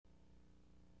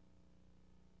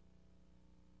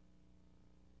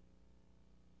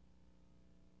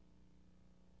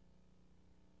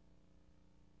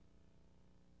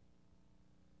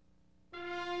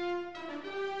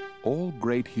All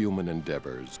great human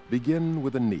endeavors begin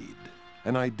with a need,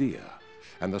 an idea,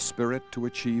 and the spirit to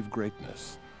achieve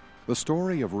greatness. The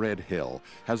story of Red Hill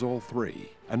has all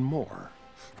three and more.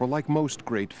 For like most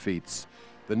great feats,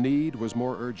 the need was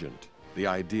more urgent, the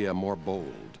idea more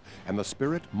bold, and the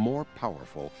spirit more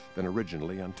powerful than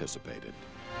originally anticipated.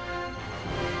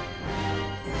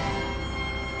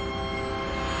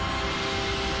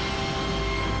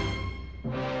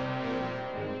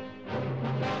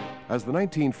 As the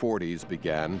 1940s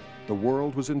began, the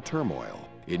world was in turmoil.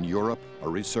 In Europe, a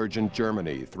resurgent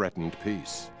Germany threatened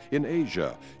peace. In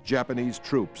Asia, Japanese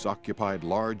troops occupied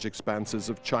large expanses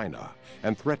of China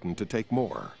and threatened to take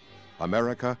more.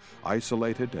 America,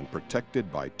 isolated and protected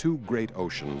by two great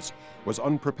oceans, was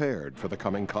unprepared for the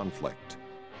coming conflict.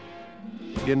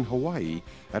 In Hawaii,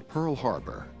 at Pearl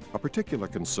Harbor, a particular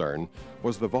concern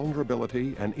was the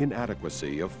vulnerability and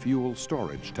inadequacy of fuel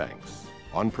storage tanks.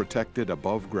 Unprotected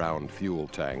above-ground fuel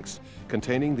tanks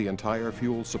containing the entire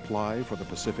fuel supply for the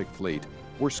Pacific Fleet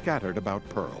were scattered about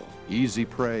Pearl, easy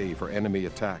prey for enemy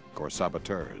attack or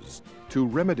saboteurs. To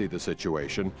remedy the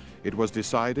situation, it was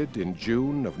decided in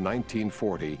June of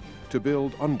 1940 to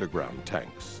build underground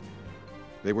tanks.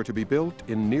 They were to be built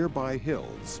in nearby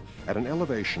hills at an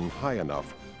elevation high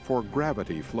enough for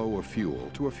gravity flow of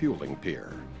fuel to a fueling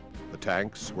pier. The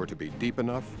tanks were to be deep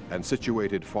enough and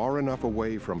situated far enough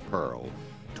away from Pearl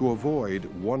to avoid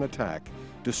one attack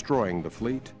destroying the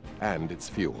fleet and its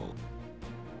fuel.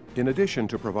 In addition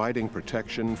to providing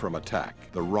protection from attack,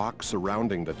 the rock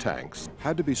surrounding the tanks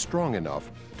had to be strong enough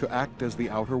to act as the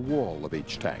outer wall of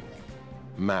each tank.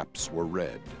 Maps were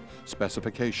read,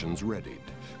 specifications readied,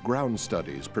 ground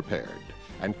studies prepared,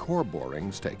 and core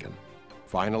borings taken.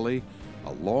 Finally,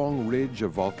 a long ridge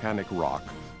of volcanic rock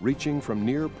reaching from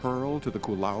near Pearl to the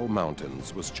Koolau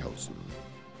Mountains was chosen.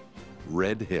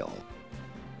 Red Hill.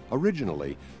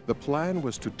 Originally, the plan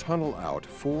was to tunnel out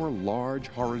 4 large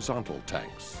horizontal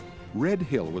tanks. Red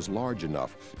Hill was large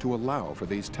enough to allow for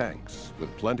these tanks,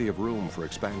 with plenty of room for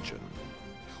expansion.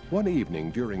 One evening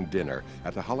during dinner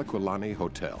at the Halekulani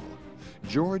Hotel,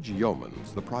 George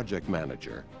Yeomans, the project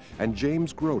manager, and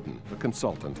James Groden, the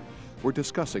consultant, were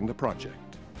discussing the project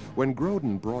when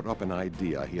Groden brought up an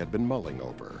idea he had been mulling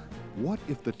over. What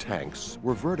if the tanks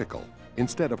were vertical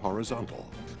instead of horizontal?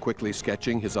 Quickly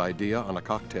sketching his idea on a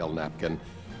cocktail napkin,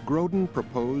 Groden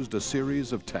proposed a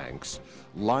series of tanks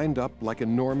lined up like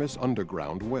enormous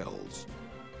underground wells.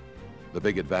 The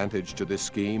big advantage to this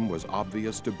scheme was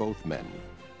obvious to both men.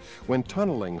 When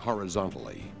tunneling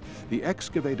horizontally, the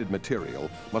excavated material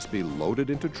must be loaded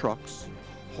into trucks,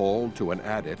 hauled to an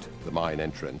adit, the mine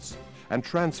entrance, and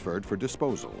transferred for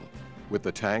disposal. With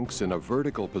the tanks in a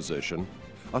vertical position,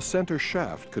 a center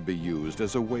shaft could be used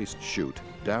as a waste chute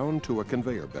down to a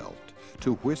conveyor belt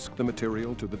to whisk the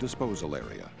material to the disposal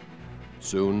area.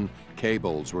 Soon,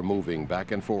 cables were moving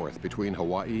back and forth between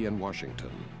Hawaii and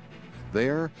Washington.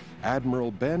 There,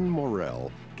 Admiral Ben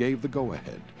Morrell gave the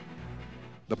go-ahead.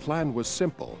 The plan was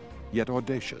simple, yet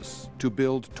audacious, to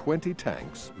build 20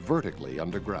 tanks vertically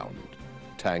underground.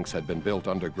 Tanks had been built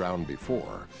underground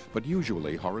before, but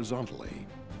usually horizontally.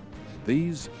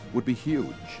 These would be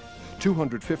huge,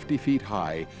 250 feet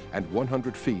high and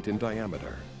 100 feet in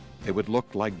diameter. They would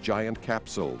look like giant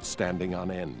capsules standing on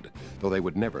end, though they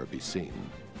would never be seen.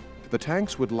 The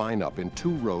tanks would line up in 2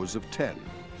 rows of 10,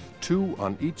 2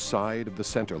 on each side of the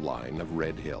center line of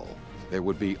Red Hill. There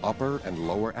would be upper and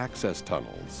lower access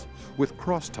tunnels, with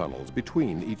cross tunnels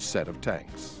between each set of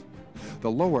tanks.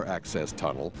 The lower access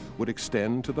tunnel would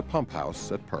extend to the pump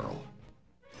house at Pearl.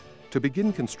 To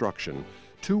begin construction,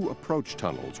 2 approach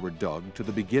tunnels were dug to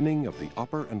the beginning of the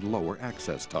upper and lower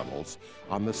access tunnels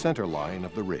on the center line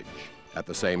of the ridge. At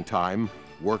the same time,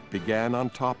 work began on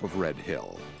top of Red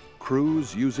Hill.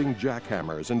 Crews using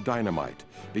jackhammers and dynamite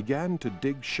began to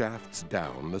dig shafts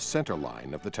down the center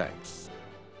line of the tanks.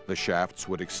 The shafts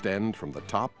would extend from the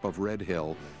top of Red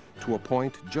Hill to a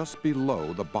point just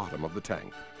below the bottom of the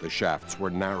tank. The shafts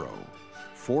were narrow,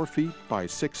 4 feet by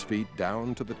 6 feet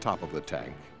down to the top of the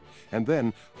tank, and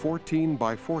then 14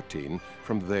 by 14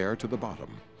 from there to the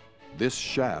bottom. This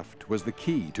shaft was the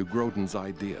key to Groden's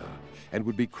idea and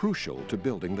would be crucial to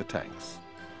building the tanks.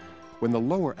 When the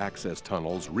lower access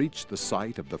tunnels reached the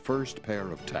site of the first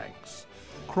pair of tanks,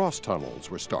 cross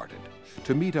tunnels were started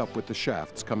to meet up with the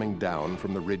shafts coming down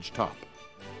from the ridge top.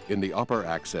 In the upper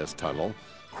access tunnel,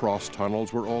 cross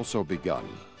tunnels were also begun,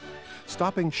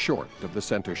 stopping short of the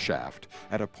center shaft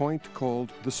at a point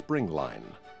called the spring line.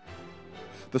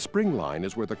 The spring line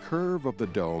is where the curve of the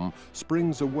dome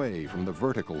springs away from the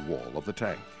vertical wall of the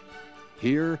tank.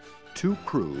 Here, 2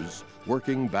 crews,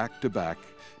 working back to back,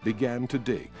 began to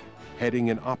dig, heading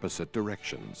in opposite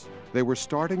directions. They were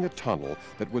starting a tunnel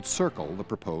that would circle the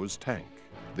proposed tank.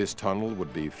 This tunnel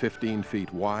would be 15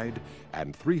 feet wide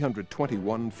and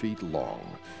 321 feet long,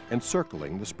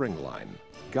 encircling the spring line.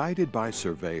 Guided by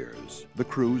surveyors, the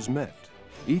crews met,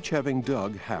 each having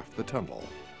dug half the tunnel.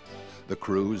 The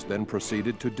crews then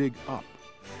proceeded to dig up,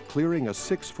 clearing a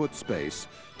 6-foot space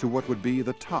to what would be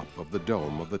the top of the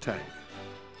dome of the tank.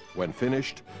 When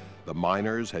finished, the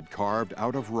miners had carved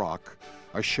out of rock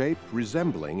a shape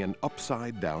resembling an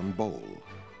upside-down bowl.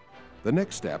 The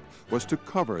next step was to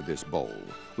cover this bowl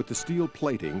with the steel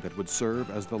plating that would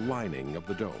serve as the lining of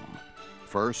the dome.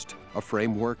 First, a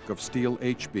framework of steel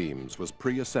H-beams was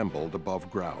pre-assembled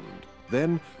above ground,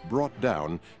 then brought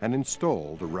down and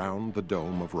installed around the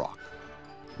dome of rock.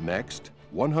 Next,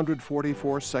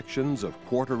 144 sections of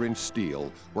 1/4-inch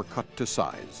steel were cut to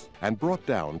size and brought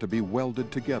down to be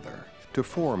welded together to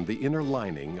form the inner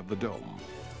lining of the dome.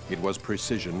 It was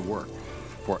precision work,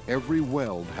 for every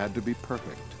weld had to be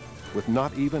perfect, with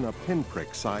not even a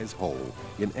pinprick size hole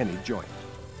in any joint.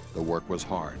 The work was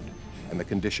hard, and the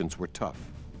conditions were tough.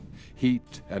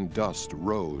 Heat and dust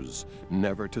rose,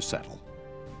 never to settle.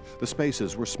 The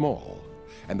spaces were small,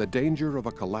 and the danger of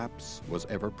a collapse was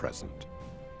ever present.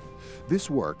 This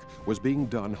work was being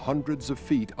done hundreds of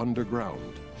feet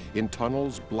underground, in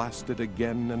tunnels blasted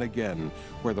again and again,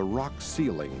 where the rock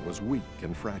ceiling was weak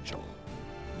and fragile.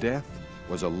 Death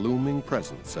was a looming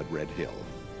presence at Red Hill.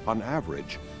 On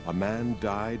average, a man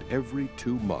died every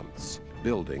 2 months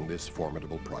building this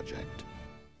formidable project.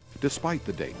 Despite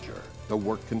the danger, the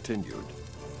work continued.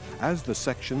 As the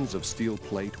sections of steel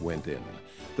plate went in,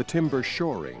 the timber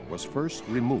shoring was first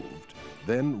removed,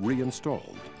 then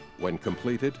reinstalled. When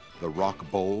completed, the rock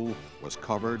bowl was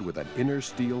covered with an inner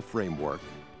steel framework,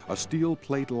 a steel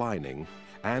plate lining,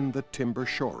 and the timber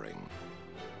shoring.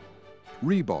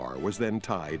 Rebar was then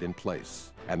tied in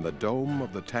place, and the dome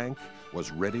of the tank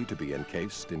was ready to be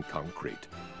encased in concrete.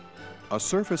 A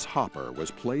surface hopper was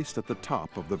placed at the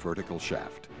top of the vertical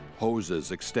shaft.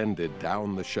 Hoses extended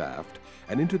down the shaft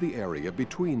and into the area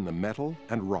between the metal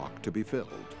and rock to be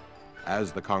filled.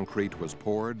 As the concrete was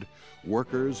poured,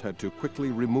 workers had to quickly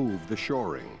remove the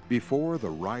shoring before the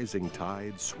rising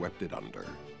tide swept it under.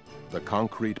 The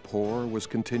concrete pour was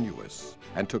continuous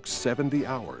and took 70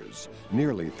 hours,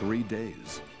 nearly 3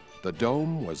 days. The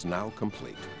dome was now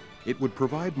complete. It would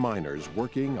provide miners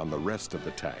working on the rest of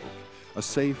the tank a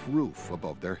safe roof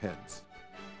above their heads.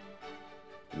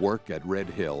 Work at Red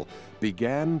Hill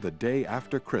began the day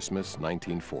after Christmas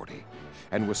 1940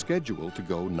 and was scheduled to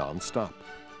go non-stop.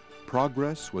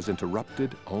 Progress was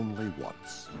interrupted only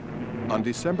once. On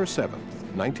December 7,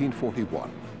 1941,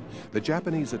 the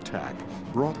Japanese attack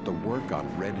brought the work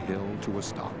on Red Hill to a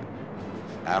stop.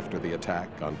 After the attack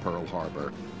on Pearl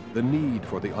Harbor, the need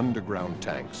for the underground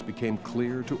tanks became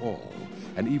clear to all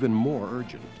and even more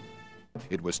urgent.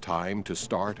 It was time to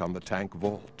start on the tank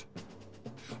vault.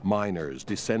 Miners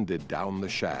descended down the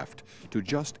shaft to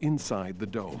just inside the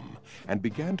dome and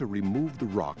began to remove the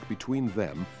rock between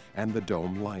them and the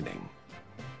dome lining.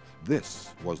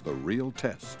 This was the real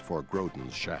test for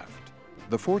Grodin's shaft.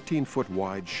 The 14-foot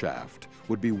wide shaft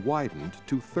would be widened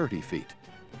to 30 feet.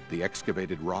 The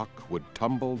excavated rock would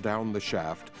tumble down the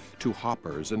shaft to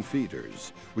hoppers and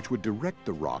feeders, which would direct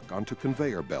the rock onto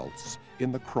conveyor belts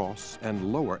in the cross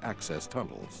and lower access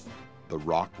tunnels. The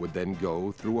rock would then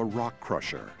go through a rock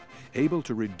crusher, able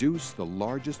to reduce the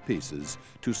largest pieces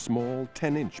to small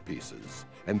 10-inch pieces,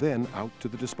 and then out to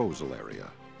the disposal area.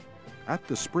 At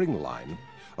the spring line,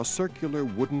 a circular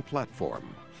wooden platform,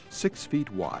 6 feet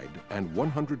wide and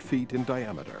 100 feet in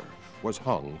diameter, was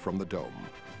hung from the dome.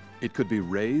 It could be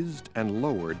raised and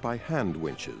lowered by hand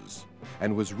winches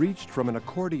and was reached from an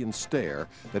accordion stair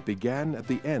that began at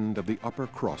the end of the upper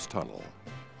cross tunnel.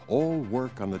 All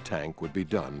work on the tank would be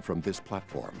done from this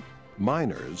platform.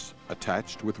 Miners,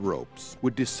 attached with ropes,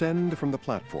 would descend from the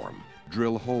platform,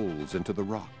 drill holes into the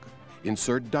rock,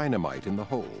 insert dynamite in the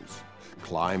holes,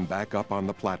 climb back up on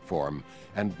the platform,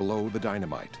 and blow the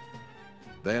dynamite.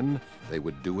 Then they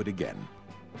would do it again.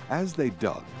 As they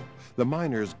dug, the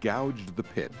miners gouged the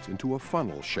pit into a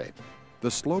funnel shape. The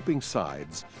sloping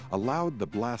sides allowed the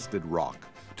blasted rock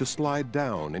to slide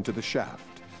down into the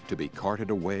shaft to be carted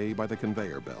away by the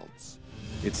conveyor belts.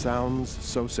 It sounds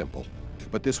so simple,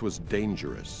 but this was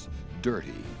dangerous,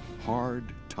 dirty, hard,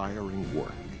 tiring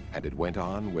work, and it went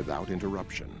on without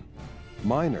interruption.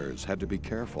 Miners had to be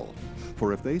careful,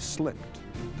 for if they slipped,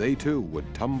 they too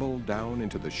would tumble down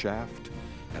into the shaft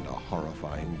and a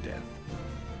horrifying death.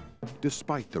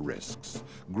 Despite the risks,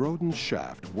 Grodin's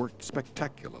shaft worked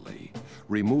spectacularly,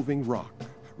 removing rock,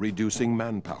 reducing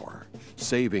manpower,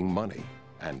 saving money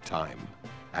and time.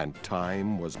 And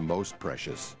time was most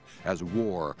precious as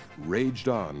war raged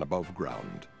on above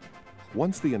ground.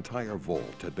 Once the entire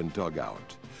vault had been dug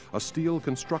out, a steel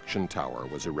construction tower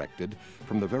was erected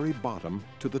from the very bottom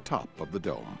to the top of the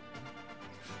dome.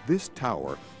 This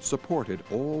tower supported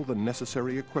all the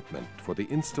necessary equipment for the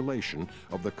installation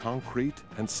of the concrete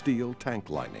and steel tank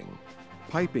lining.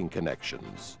 Piping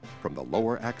connections from the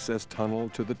lower access tunnel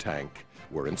to the tank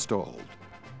were installed.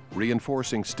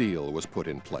 Reinforcing steel was put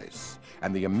in place,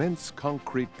 and the immense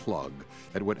concrete plug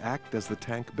that would act as the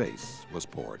tank base was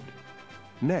poured.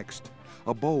 Next,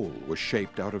 a bowl was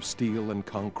shaped out of steel and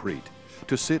concrete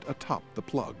to sit atop the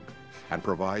plug and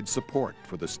provide support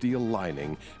for the steel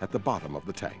lining at the bottom of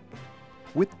the tank.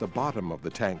 With the bottom of the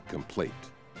tank complete,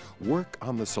 work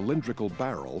on the cylindrical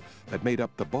barrel that made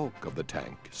up the bulk of the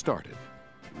tank started.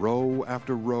 Row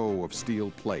after row of steel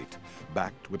plate,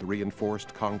 backed with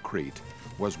reinforced concrete,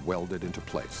 was welded into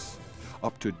place,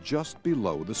 up to just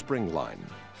below the spring line,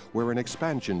 where an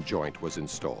expansion joint was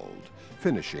installed,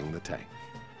 finishing the tank.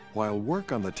 While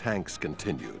work on the tanks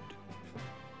continued,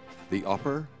 the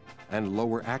upper and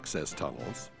lower access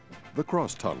tunnels, the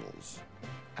cross tunnels,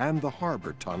 and the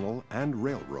harbor tunnel and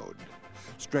railroad,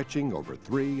 stretching over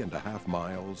 3.5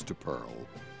 miles to Pearl,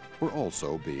 were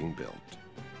also being built.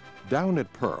 Down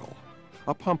at Pearl,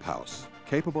 a pump house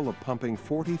capable of pumping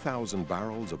 40,000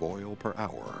 barrels of oil per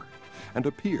hour, and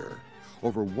a pier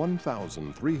over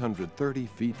 1,330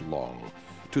 feet long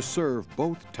to serve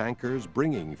both tankers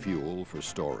bringing fuel for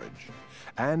storage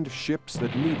and ships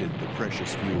that needed the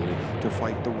precious fuel to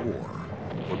fight the war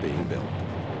were being built.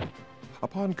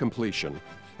 Upon completion,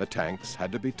 the tanks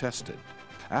had to be tested.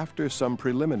 After some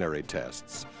preliminary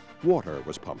tests, water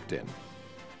was pumped in.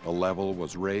 The level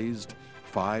was raised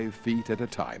 5 feet at a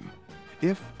time.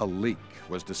 If a leak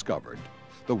was discovered,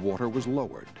 the water was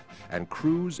lowered and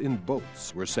crews in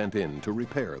boats were sent in to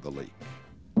repair the leak.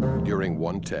 During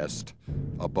one test,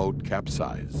 a boat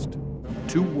capsized.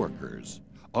 2 workers,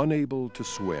 unable to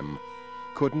swim,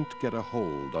 couldn't get a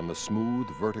hold on the smooth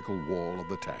vertical wall of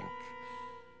the tank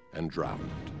and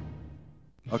drowned.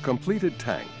 A completed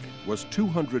tank was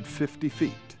 250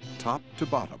 feet, top to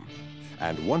bottom,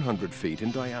 and 100 feet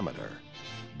in diameter,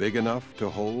 big enough to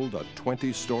hold a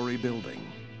 20-story building.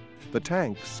 The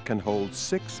tanks can hold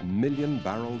 6 million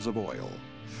barrels of oil,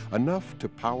 enough to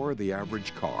power the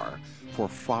average car for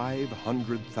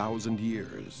 500,000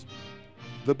 years.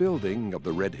 The building of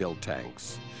the Red Hill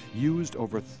tanks used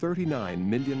over 39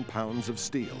 million pounds of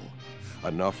steel,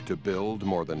 enough to build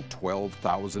more than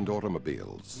 12,000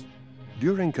 automobiles.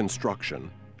 During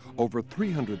construction, over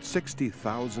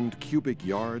 360,000 cubic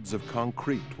yards of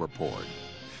concrete were poured,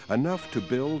 enough to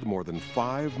build more than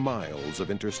 5 miles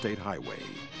of interstate highway.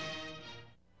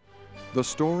 The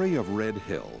story of Red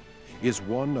Hill is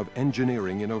one of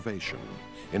engineering innovation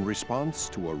in response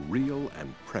to a real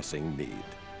and pressing need.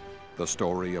 The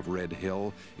story of Red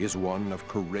Hill is one of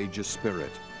courageous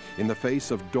spirit in the face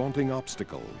of daunting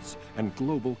obstacles and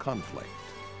global conflict.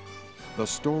 The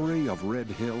story of Red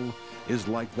Hill is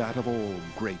like that of all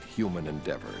great human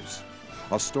endeavors,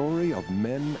 a story of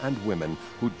men and women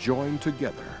who joined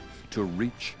together to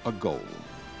reach a goal,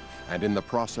 and in the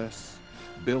process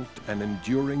built an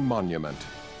enduring monument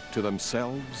to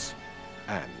themselves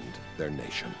and their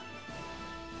nation.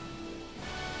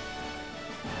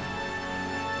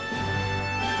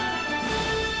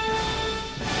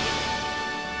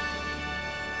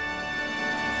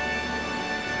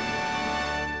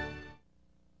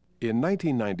 In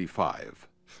 1995,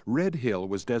 Red Hill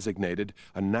was designated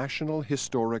a National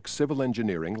Historic Civil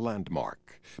Engineering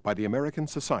Landmark by the American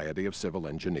Society of Civil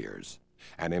Engineers,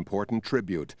 an important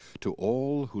tribute to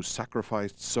all who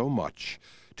sacrificed so much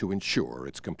to ensure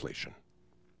its completion.